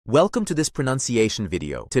Welcome to this pronunciation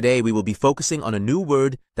video. Today we will be focusing on a new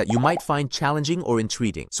word that you might find challenging or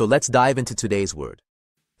intriguing. So let's dive into today's word.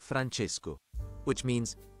 Francesco, which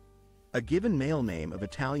means a given male name of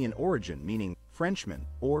Italian origin meaning Frenchman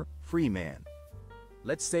or free man.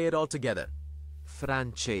 let's say it all together.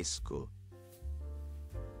 Francesco.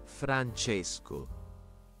 Francesco.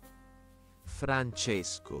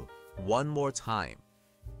 Francesco. One more time.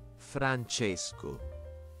 Francesco.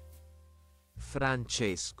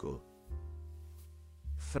 Francesco.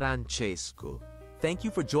 Francesco. Thank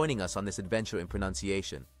you for joining us on this adventure in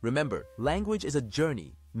pronunciation. Remember, language is a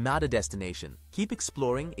journey, not a destination. Keep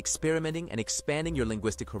exploring, experimenting, and expanding your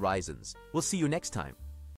linguistic horizons. We'll see you next time.